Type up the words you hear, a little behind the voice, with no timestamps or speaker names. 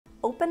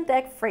Open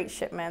deck freight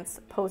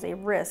shipments pose a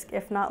risk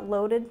if not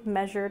loaded,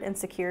 measured, and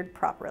secured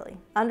properly.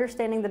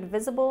 Understanding the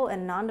divisible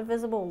and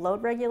non-divisible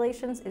load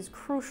regulations is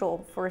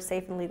crucial for a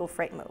safe and legal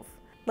freight move.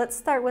 Let's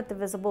start with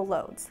divisible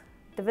loads.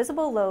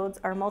 Divisible loads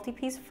are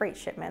multi-piece freight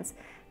shipments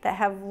that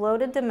have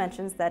loaded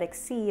dimensions that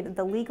exceed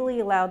the legally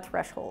allowed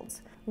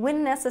thresholds.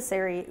 When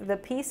necessary, the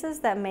pieces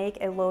that make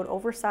a load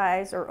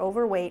oversized or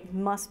overweight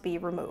must be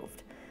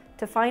removed.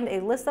 To find a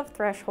list of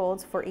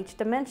thresholds for each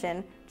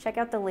dimension, check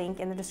out the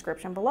link in the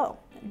description below.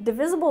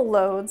 Divisible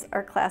loads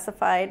are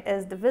classified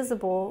as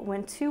divisible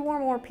when two or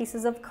more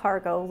pieces of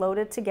cargo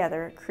loaded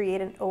together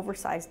create an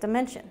oversized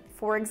dimension.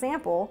 For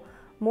example,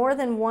 more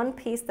than one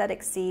piece that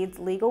exceeds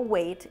legal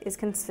weight is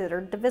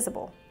considered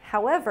divisible.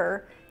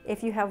 However,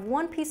 if you have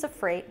one piece of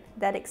freight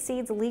that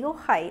exceeds legal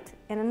height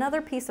and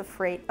another piece of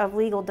freight of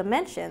legal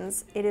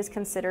dimensions, it is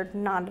considered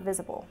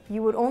non-divisible.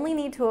 You would only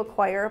need to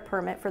acquire a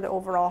permit for the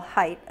overall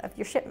height of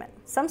your shipment.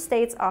 Some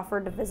states offer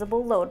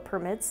divisible load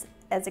permits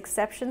as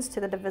exceptions to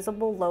the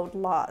divisible load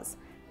laws,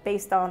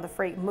 based on the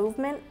freight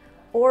movement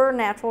or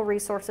natural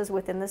resources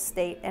within the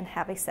state and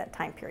have a set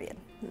time period.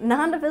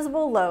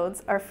 Non-divisible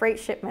loads are freight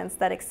shipments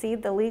that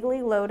exceed the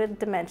legally loaded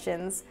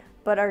dimensions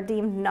but are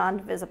deemed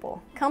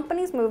non-divisible.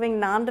 Companies moving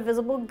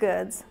non-divisible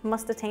goods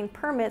must attain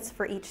permits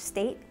for each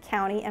state,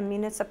 county, and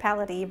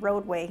municipality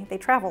roadway they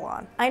travel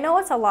on. I know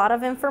it's a lot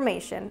of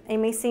information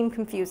and may seem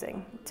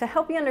confusing. To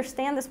help you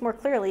understand this more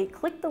clearly,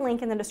 click the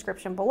link in the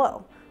description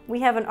below.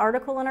 We have an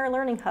article in our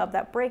Learning Hub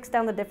that breaks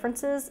down the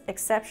differences,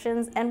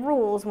 exceptions, and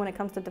rules when it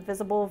comes to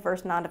divisible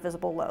versus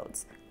non-divisible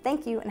loads.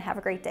 Thank you and have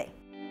a great day.